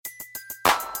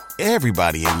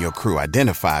Everybody in your crew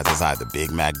identifies as either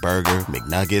Big Mac Burger,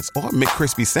 McNuggets, or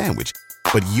McCrispy Sandwich.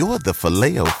 But you're the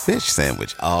Filet-O-Fish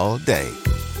Sandwich all day.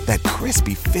 That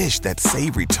crispy fish, that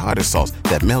savory tartar sauce,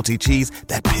 that melty cheese,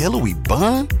 that pillowy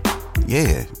bun.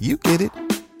 Yeah, you get it.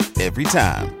 Every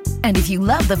time. And if you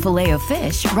love the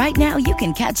Filet-O-Fish, right now you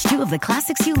can catch two of the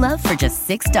classics you love for just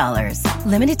 $6.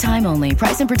 Limited time only.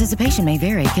 Price and participation may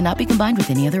vary. Cannot be combined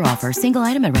with any other offer. Single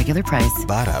item at regular price.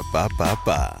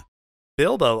 Ba-da-ba-ba-ba.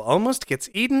 Bilbo almost gets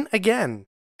eaten again,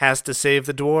 has to save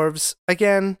the dwarves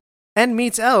again, and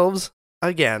meets elves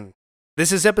again.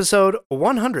 This is episode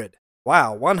 100.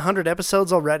 Wow, 100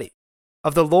 episodes already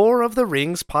of the Lore of the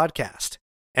Rings podcast.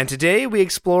 And today we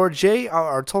explore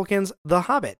J.R.R. Tolkien's The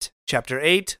Hobbit, Chapter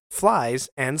 8, Flies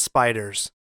and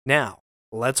Spiders. Now,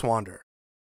 let's wander.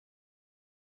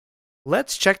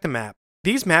 Let's check the map.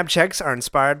 These map checks are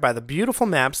inspired by the beautiful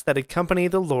maps that accompany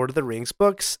the Lord of the Rings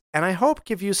books, and I hope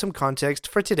give you some context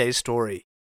for today's story.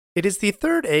 It is the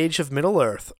Third Age of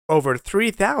Middle-earth, over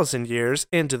 3,000 years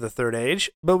into the Third Age,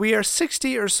 but we are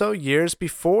 60 or so years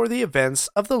before the events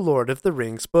of the Lord of the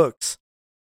Rings books.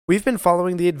 We've been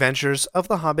following the adventures of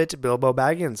the Hobbit Bilbo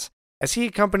Baggins, as he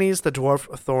accompanies the dwarf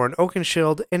Thorin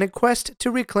Oakenshield in a quest to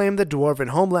reclaim the dwarven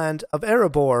homeland of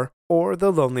Erebor, or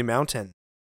the Lonely Mountain.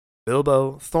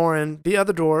 Bilbo, Thorin, the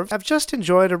other dwarves have just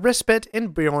enjoyed a respite in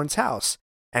Beorn's house,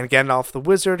 and Gandalf the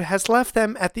Wizard has left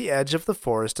them at the edge of the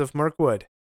Forest of Mirkwood.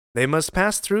 They must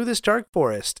pass through this dark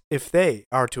forest if they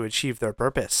are to achieve their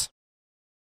purpose.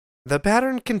 The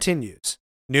pattern continues.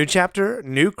 New chapter,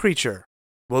 new creature.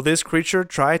 Will this creature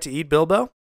try to eat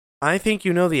Bilbo? I think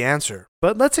you know the answer,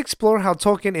 but let's explore how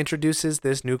Tolkien introduces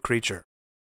this new creature.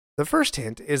 The first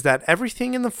hint is that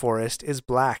everything in the forest is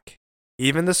black,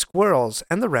 even the squirrels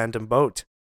and the random boat.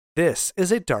 This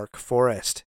is a dark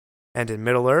forest, and in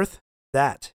Middle-earth,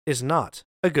 that is not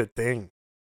a good thing.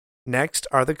 Next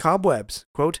are the cobwebs.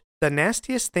 Quote, the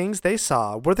nastiest things they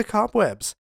saw were the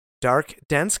cobwebs. Dark,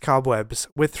 dense cobwebs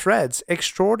with threads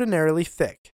extraordinarily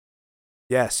thick.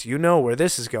 Yes, you know where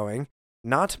this is going.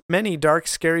 Not many dark,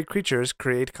 scary creatures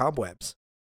create cobwebs.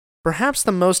 Perhaps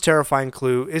the most terrifying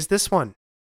clue is this one.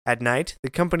 At night,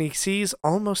 the company sees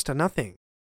almost nothing,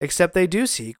 except they do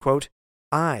see, quote,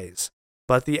 eyes.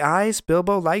 But the eyes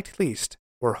Bilbo liked least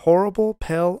were horrible,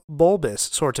 pale, bulbous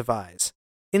sort of eyes.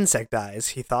 Insect eyes,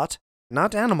 he thought,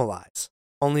 not animal eyes,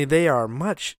 only they are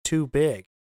much too big.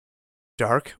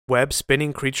 Dark,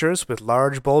 web-spinning creatures with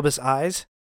large bulbous eyes?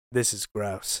 This is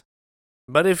gross.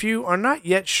 But if you are not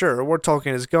yet sure where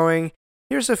Tolkien is going,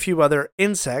 here's a few other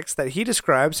insects that he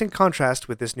describes in contrast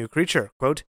with this new creature.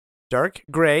 Quote, dark,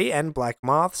 gray, and black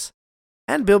moths.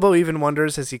 And Bilbo even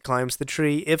wonders as he climbs the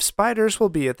tree if spiders will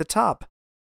be at the top.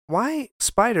 Why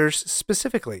spiders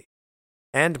specifically?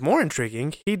 And more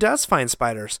intriguing, he does find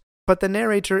spiders, but the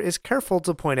narrator is careful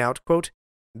to point out, quote,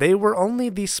 they were only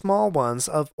the small ones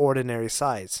of ordinary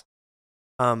size.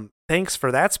 Thanks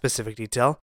for that specific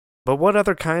detail, but what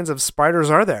other kinds of spiders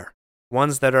are there?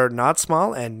 Ones that are not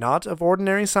small and not of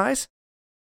ordinary size?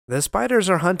 The spiders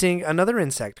are hunting another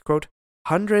insect, quote,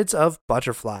 hundreds of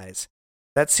butterflies,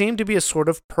 that seem to be a sort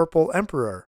of purple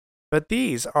emperor, but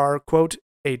these are, quote,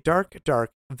 a dark,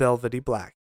 velvety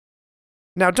black.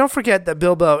 Now, don't forget that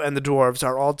Bilbo and the dwarves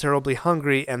are all terribly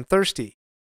hungry and thirsty.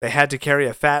 They had to carry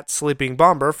a fat, sleeping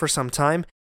bomber for some time,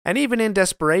 and even in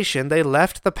desperation, they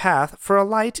left the path for a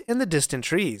light in the distant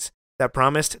trees that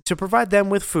promised to provide them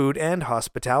with food and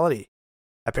hospitality.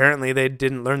 Apparently, they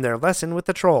didn't learn their lesson with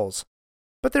the trolls.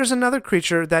 But there's another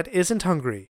creature that isn't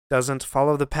hungry, doesn't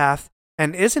follow the path,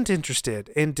 and isn't interested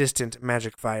in distant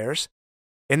magic fires.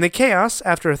 In the chaos,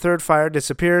 after a third fire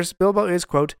disappears, Bilbo is,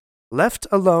 quote, left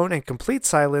alone in complete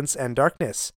silence and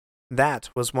darkness. That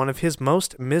was one of his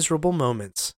most miserable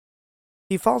moments.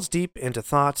 He falls deep into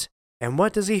thought, and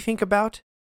what does he think about?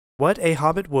 What a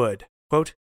hobbit would,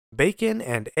 quote, bacon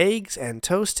and eggs and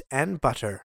toast and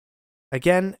butter.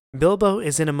 Again, Bilbo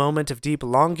is in a moment of deep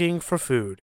longing for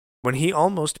food, when he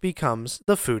almost becomes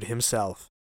the food himself.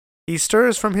 He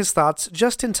stirs from his thoughts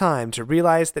just in time to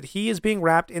realize that he is being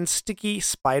wrapped in sticky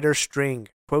spider string,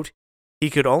 quote, he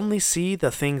could only see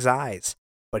the thing's eyes,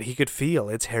 but he could feel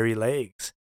its hairy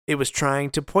legs. It was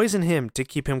trying to poison him to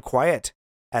keep him quiet,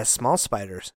 as small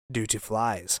spiders do to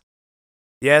flies.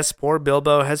 Yes, poor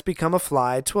Bilbo has become a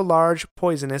fly to a large,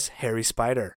 poisonous, hairy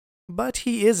spider. But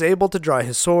he is able to draw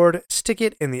his sword, stick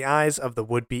it in the eyes of the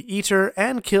would-be eater,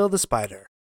 and kill the spider.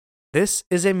 This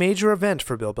is a major event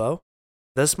for Bilbo.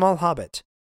 The small hobbit,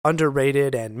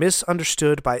 underrated and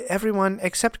misunderstood by everyone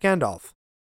except Gandalf,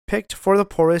 picked for the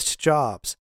poorest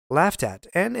jobs, laughed at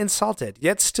and insulted,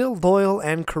 yet still loyal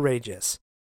and courageous.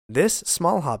 This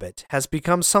small hobbit has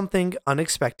become something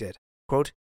unexpected.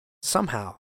 Quote,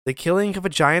 somehow, the killing of a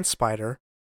giant spider,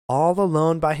 all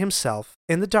alone by himself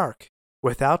in the dark,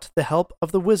 without the help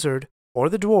of the wizard or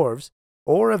the dwarves,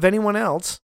 or of anyone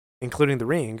else, including the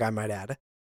ring, I might add,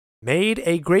 made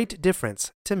a great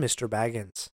difference to Mr.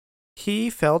 Baggins. He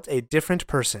felt a different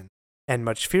person, and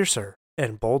much fiercer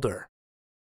and bolder.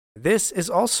 This is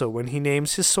also when he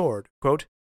names his sword, quote,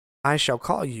 "I shall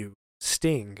call you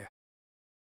Sting."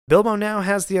 Bilbo now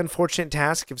has the unfortunate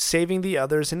task of saving the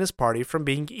others in his party from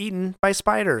being eaten by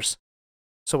spiders.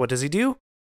 So what does he do?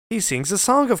 He sings a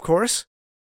song, of course.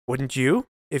 Wouldn't you,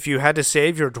 if you had to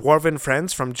save your dwarven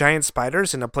friends from giant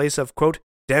spiders in a place of, quote,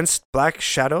 dense black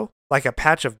shadow, like a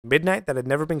patch of midnight that had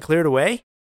never been cleared away?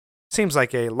 Seems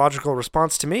like a logical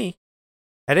response to me.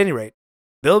 At any rate,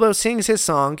 Bilbo sings his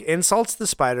song, insults the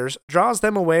spiders, draws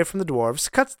them away from the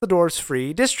dwarves, cuts the dwarves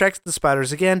free, distracts the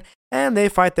spiders again, and they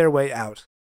fight their way out.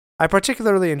 I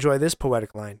particularly enjoy this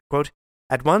poetic line, quote,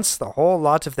 "At once the whole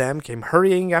lot of them came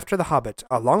hurrying after the hobbit,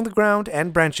 along the ground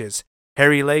and branches,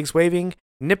 hairy legs waving,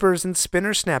 nippers and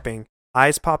spinners snapping,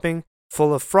 eyes popping,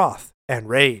 full of froth and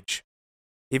rage."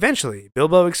 Eventually,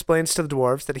 Bilbo explains to the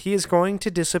dwarves that he is going to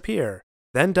disappear,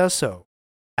 then does so.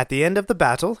 At the end of the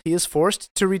battle, he is forced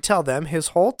to retell them his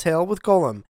whole tale with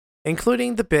Gollum,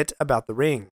 including the bit about the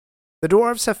ring. The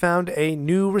dwarves have found a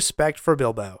new respect for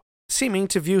Bilbo, seeming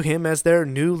to view him as their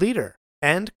new leader,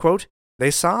 and, quote,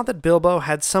 "they saw that Bilbo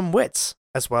had some wits,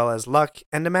 as well as luck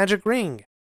and a magic ring,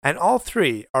 and all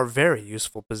three are very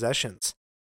useful possessions."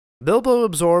 Bilbo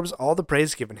absorbs all the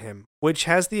praise given him, which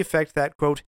has the effect that,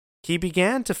 quote, "he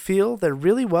began to feel there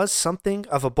really was something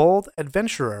of a bold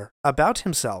adventurer about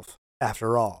himself,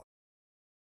 after all."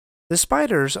 The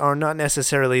spiders are not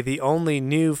necessarily the only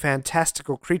new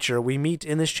fantastical creature we meet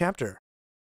in this chapter.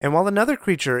 And while another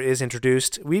creature is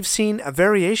introduced, we've seen a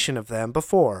variation of them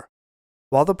before.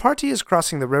 While the party is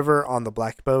crossing the river on the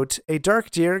black boat, a dark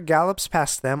deer gallops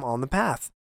past them on the path.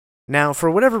 Now,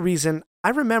 for whatever reason, I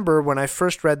remember when I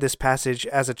first read this passage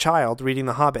as a child reading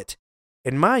The Hobbit.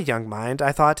 In my young mind,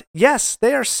 I thought, yes,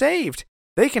 they are saved!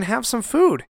 They can have some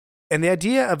food! And the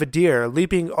idea of a deer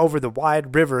leaping over the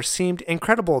wide river seemed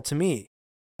incredible to me.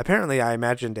 Apparently, I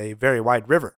imagined a very wide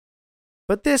river.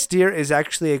 But this deer is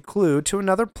actually a clue to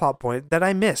another plot point that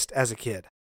I missed as a kid.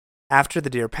 After the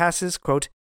deer passes, quote,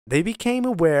 "they became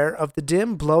aware of the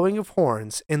dim blowing of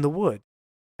horns in the wood,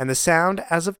 and the sound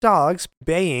as of dogs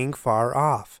baying far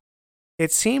off.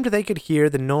 It seemed they could hear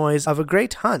the noise of a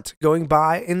great hunt going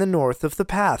by in the north of the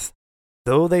path,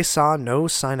 though they saw no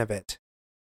sign of it."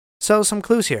 So some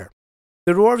clues here.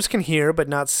 The dwarves can hear but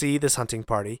not see this hunting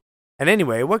party. And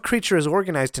anyway, what creature is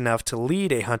organized enough to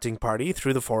lead a hunting party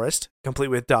through the forest, complete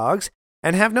with dogs,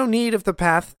 and have no need of the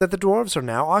path that the dwarves are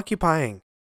now occupying?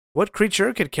 What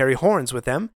creature could carry horns with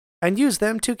them and use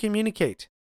them to communicate?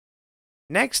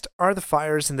 Next are the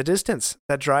fires in the distance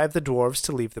that drive the dwarves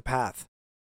to leave the path.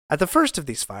 At the first of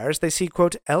these fires, they see,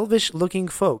 quote, elvish-looking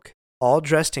folk, all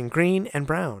dressed in green and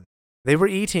brown. They were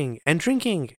eating and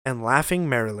drinking and laughing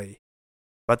merrily.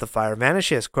 But the fire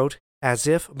vanishes, quote, as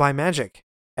if by magic,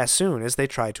 as soon as they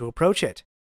try to approach it.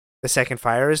 The second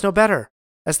fire is no better,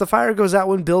 as the fire goes out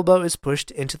when Bilbo is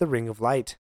pushed into the ring of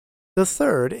light. The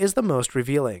third is the most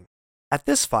revealing. At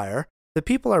this fire, the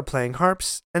people are playing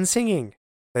harps and singing.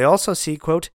 They also see,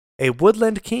 quote, a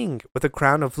woodland king with a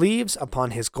crown of leaves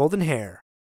upon his golden hair.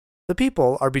 The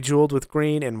people are bejeweled with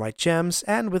green and white gems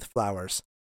and with flowers.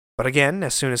 But again,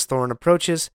 as soon as Thorin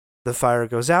approaches, the fire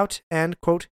goes out and,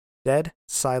 quote, dead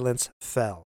silence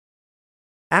fell.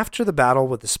 After the battle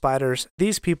with the spiders,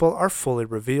 these people are fully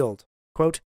revealed.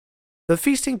 Quote, the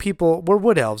feasting people were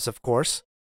wood elves, of course.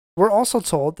 We're also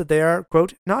told that they are,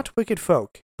 quote, not wicked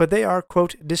folk, but they are,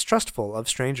 quote, distrustful of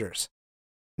strangers.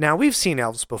 Now, we've seen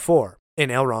elves before, in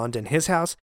Elrond and his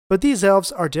house, but these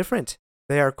elves are different.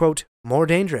 They are, quote, more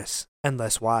dangerous and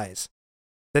less wise.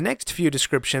 The next few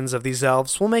descriptions of these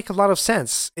elves will make a lot of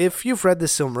sense if you've read the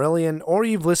Silmarillion or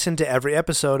you've listened to every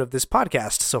episode of this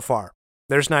podcast so far.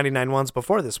 There's 99 ones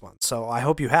before this one, so I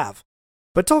hope you have.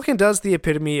 But Tolkien does the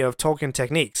epitome of Tolkien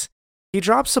techniques. He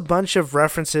drops a bunch of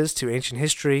references to ancient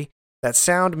history that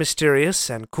sound mysterious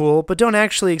and cool, but don't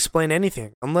actually explain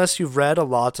anything unless you've read a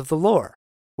lot of the lore,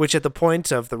 which at the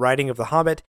point of the writing of The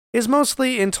Hobbit is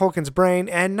mostly in Tolkien's brain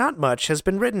and not much has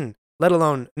been written, let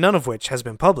alone none of which has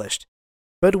been published.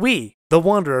 But we, the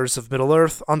Wanderers of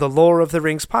Middle-earth on the Lore of the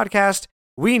Rings podcast,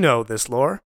 we know this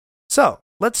lore. So,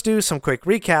 let's do some quick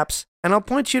recaps, and I'll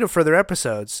point you to further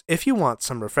episodes if you want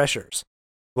some refreshers.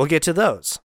 We'll get to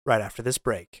those right after this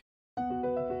break.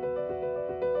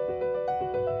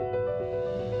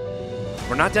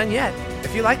 We're not done yet.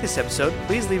 If you like this episode,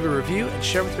 please leave a review and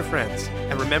share with your friends.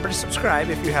 And remember to subscribe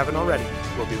if you haven't already.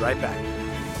 We'll be right back.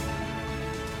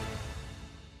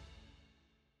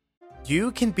 You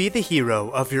can be the hero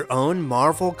of your own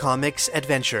Marvel Comics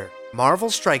adventure. Marvel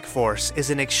Strike Force is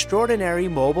an extraordinary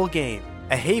mobile game,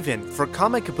 a haven for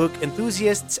comic book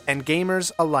enthusiasts and gamers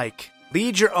alike.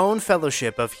 Lead your own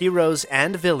fellowship of heroes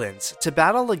and villains to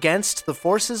battle against the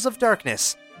forces of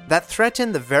darkness that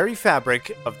threaten the very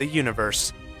fabric of the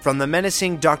universe. From the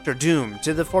menacing Doctor Doom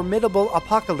to the formidable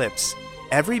Apocalypse,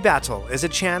 every battle is a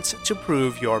chance to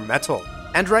prove your mettle.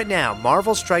 And right now,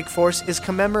 Marvel Strike Force is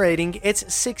commemorating its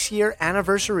 6-year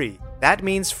anniversary. That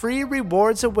means free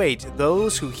rewards await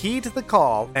those who heed the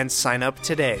call and sign up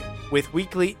today. With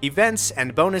weekly events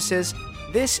and bonuses,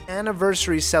 this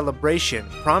anniversary celebration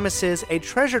promises a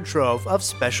treasure trove of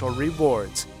special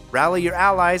rewards. Rally your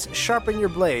allies, sharpen your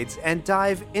blades, and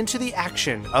dive into the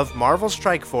action of Marvel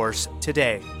Strike Force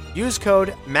today. Use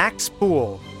code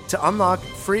MAXPOOL to unlock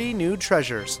free new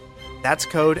treasures. That's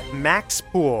code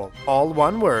MAXPOOL, all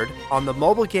one word, on the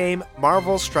mobile game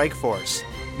Marvel Strike Force.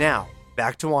 Now,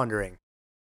 back to wandering.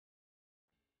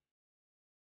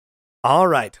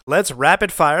 Alright, let's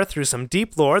rapid fire through some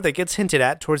deep lore that gets hinted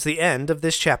at towards the end of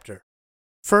this chapter.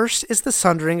 First is the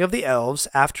sundering of the elves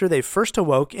after they first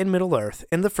awoke in Middle-earth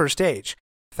in the First Age,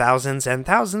 thousands and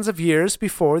thousands of years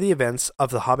before the events of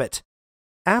the Hobbit.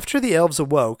 After the elves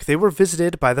awoke, they were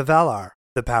visited by the Valar,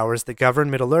 the powers that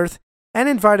govern Middle-earth, and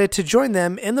invited to join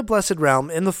them in the Blessed Realm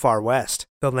in the far west,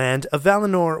 the land of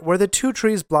Valinor where the two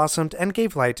trees blossomed and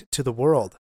gave light to the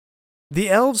world. The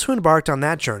elves who embarked on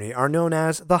that journey are known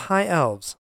as the High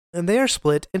Elves, and they are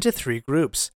split into 3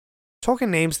 groups. Tolkien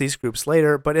names these groups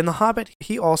later, but in The Hobbit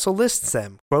he also lists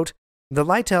them, quote, the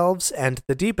Light Elves and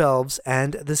the Deep Elves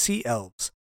and the Sea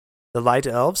Elves. The Light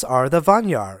Elves are the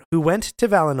Vanyar, who went to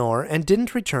Valinor and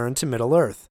didn't return to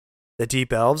Middle-earth. The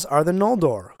Deep Elves are the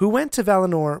Noldor, who went to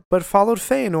Valinor but followed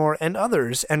Feanor and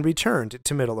others and returned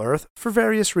to Middle-earth for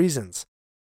various reasons.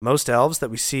 Most elves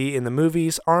that we see in the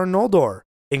movies are Noldor,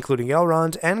 including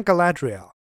Elrond and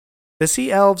Galadriel. The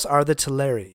Sea Elves are the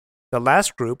Teleri, the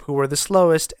last group who were the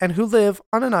slowest and who live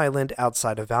on an island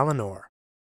outside of Valinor.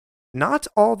 Not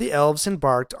all the elves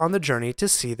embarked on the journey to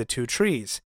see the two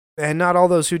trees, and not all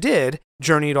those who did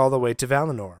journeyed all the way to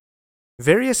Valinor.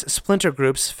 Various splinter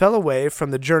groups fell away from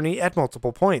the journey at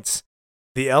multiple points.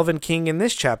 The Elven King in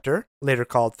this chapter, later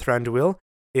called Thranduil,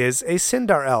 is a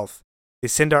Sindar elf. The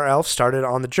Sindar elf started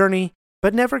on the journey,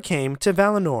 but never came to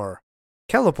Valinor.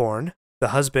 Celeborn, the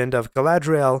husband of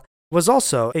Galadriel, was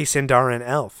also a Sindarin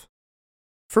elf.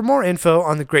 For more info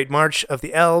on the Great March of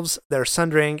the Elves, their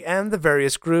sundering, and the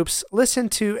various groups, listen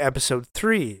to Episode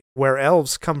 3, Where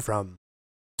Elves Come From.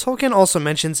 Tolkien also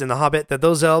mentions in The Hobbit that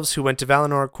those elves who went to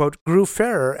Valinor, quote, grew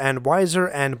fairer and wiser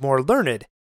and more learned,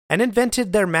 and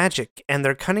invented their magic and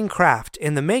their cunning craft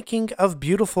in the making of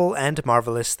beautiful and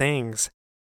marvelous things.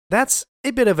 That's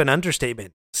a bit of an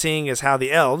understatement, seeing as how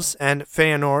the elves, and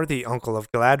Feanor, the uncle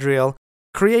of Galadriel,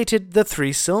 created the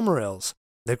 3 Silmarils,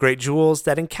 the great jewels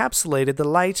that encapsulated the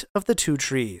light of the two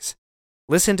trees.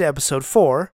 Listen to Episode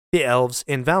 4, The Elves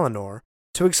in Valinor,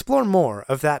 to explore more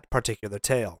of that particular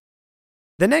tale.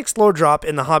 The next lore drop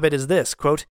in The Hobbit is this,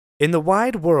 quote, in the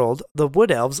wide world, the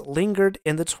wood elves lingered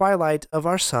in the twilight of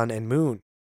our sun and moon,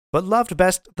 but loved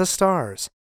best the stars,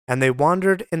 and they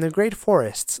wandered in the great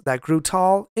forests that grew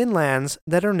tall in lands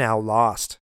that are now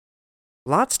lost.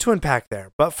 Lots to unpack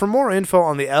there, but for more info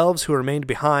on the elves who remained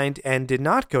behind and did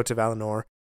not go to Valinor,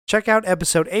 check out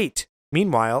Episode 8,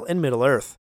 Meanwhile in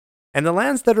Middle-earth. And the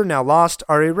lands that are now lost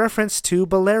are a reference to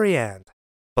Beleriand.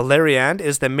 Beleriand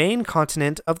is the main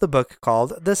continent of the book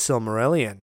called the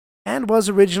Silmarillion, and was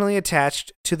originally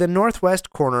attached to the northwest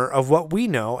corner of what we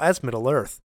know as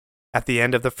Middle-earth. At the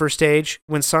end of the First Age,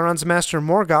 when Sauron's master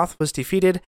Morgoth was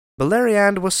defeated,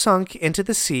 Beleriand was sunk into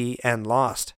the sea and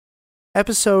lost.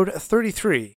 Episode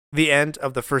 33, The End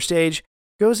of the First Age,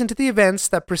 goes into the events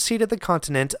that preceded the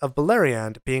continent of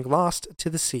Beleriand being lost to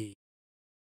the sea.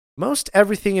 Most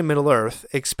everything in Middle-earth,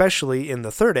 especially in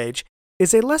the Third Age,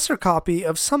 is a lesser copy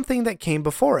of something that came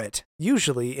before it,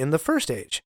 usually in the First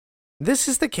Age. This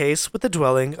is the case with the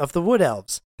dwelling of the Wood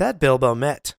Elves that Bilbo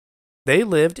met. They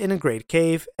lived in a great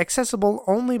cave, accessible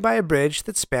only by a bridge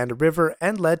that spanned a river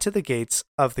and led to the gates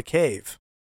of the cave.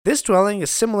 This dwelling is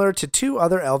similar to 2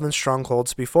 other elven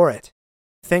strongholds before it.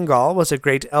 Thingol was a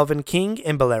great elven king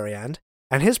in Beleriand,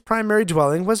 and his primary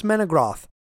dwelling was Menegroth,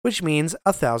 which means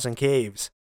 1,000 caves.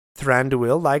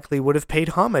 Thranduil likely would have paid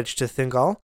homage to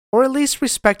Thingol, or at least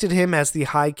respected him as the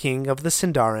High King of the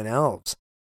Sindarin Elves.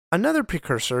 Another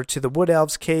precursor to the Wood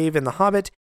Elves' cave in The Hobbit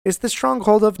is the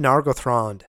stronghold of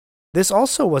Nargothrond. This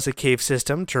also was a cave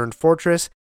system turned fortress,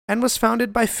 and was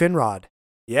founded by Finrod.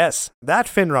 Yes, that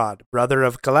Finrod, brother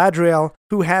of Galadriel,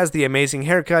 who has the amazing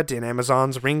haircut in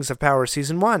Amazon's Rings of Power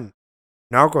Season 1.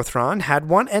 Nargothrond had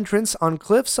one entrance on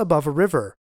cliffs above a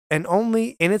river, and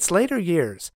only in its later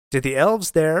years did the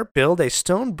elves there build a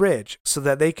stone bridge so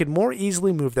that they could more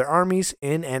easily move their armies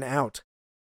in and out.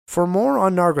 For more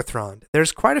on Nargothrond,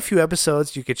 there's quite a few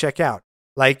episodes you could check out,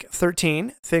 like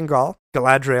 13, Thingol,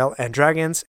 Galadriel and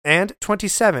Dragons, and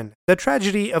 27, The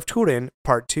Tragedy of Turin,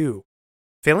 Part 2.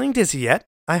 Feeling dizzy yet?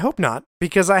 I hope not,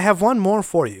 because I have one more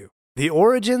for you. The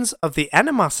origins of the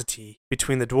animosity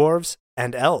between the dwarves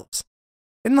and elves.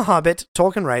 In The Hobbit,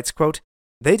 Tolkien writes, quote,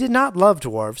 "They did not love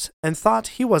dwarves and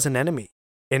thought he was an enemy.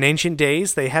 In ancient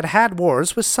days they had had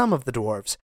wars with some of the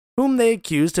dwarves, whom they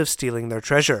accused of stealing their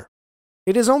treasure.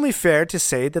 It is only fair to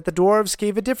say that the dwarves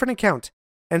gave a different account,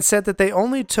 and said that they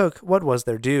only took what was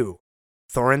their due.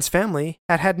 Thorin's family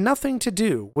had had nothing to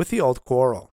do with the old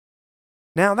quarrel."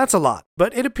 Now that's a lot,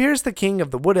 but it appears the king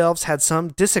of the Wood Elves had some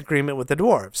disagreement with the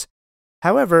dwarves.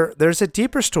 However, there's a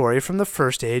deeper story from the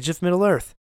first age of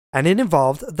Middle-earth, and it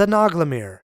involved the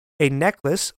Naglamir, a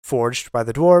necklace forged by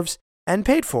the dwarves and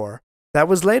paid for, that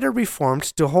was later reformed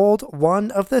to hold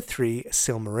one of the 3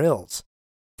 Silmarils.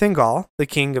 Thingol, the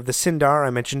king of the Sindar I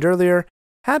mentioned earlier,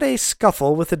 had a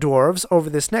scuffle with the dwarves over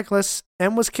this necklace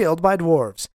and was killed by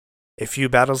dwarves. A few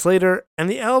battles later, and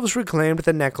the elves reclaimed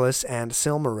the necklace and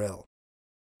Silmaril.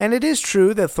 And it is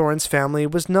true that Thorin's family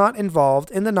was not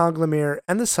involved in the Naglamir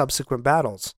and the subsequent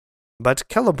battles, but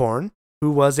Celeborn,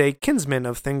 who was a kinsman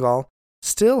of Thingol,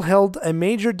 still held a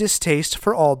major distaste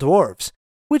for all dwarves,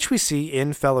 which we see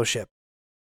in Fellowship.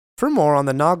 For more on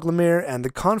the Naglamir and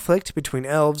the conflict between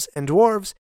elves and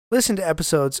dwarves, listen to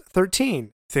episodes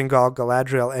 13, Thingol,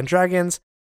 Galadriel and Dragons,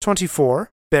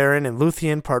 24, Beren and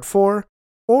Luthien Part 4,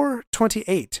 or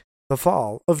 28, The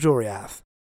Fall of Doriath.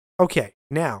 Okay,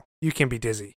 now you can be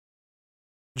dizzy.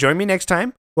 Join me next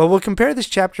time where we'll compare this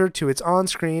chapter to its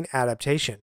on-screen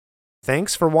adaptation.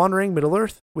 Thanks for wandering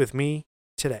Middle-earth with me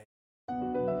today.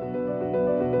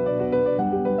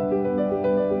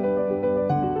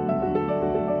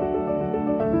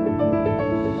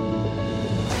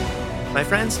 My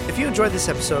friends, if you enjoyed this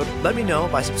episode, let me know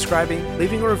by subscribing,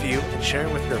 leaving a review, and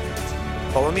sharing with your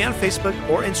friends. Follow me on Facebook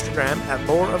or Instagram at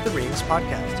Lore of the Rings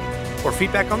Podcast. For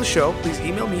feedback on the show, please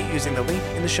email me using the link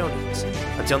in the show notes.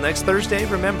 Until next Thursday,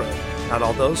 remember, not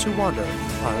all those who wander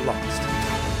are lost.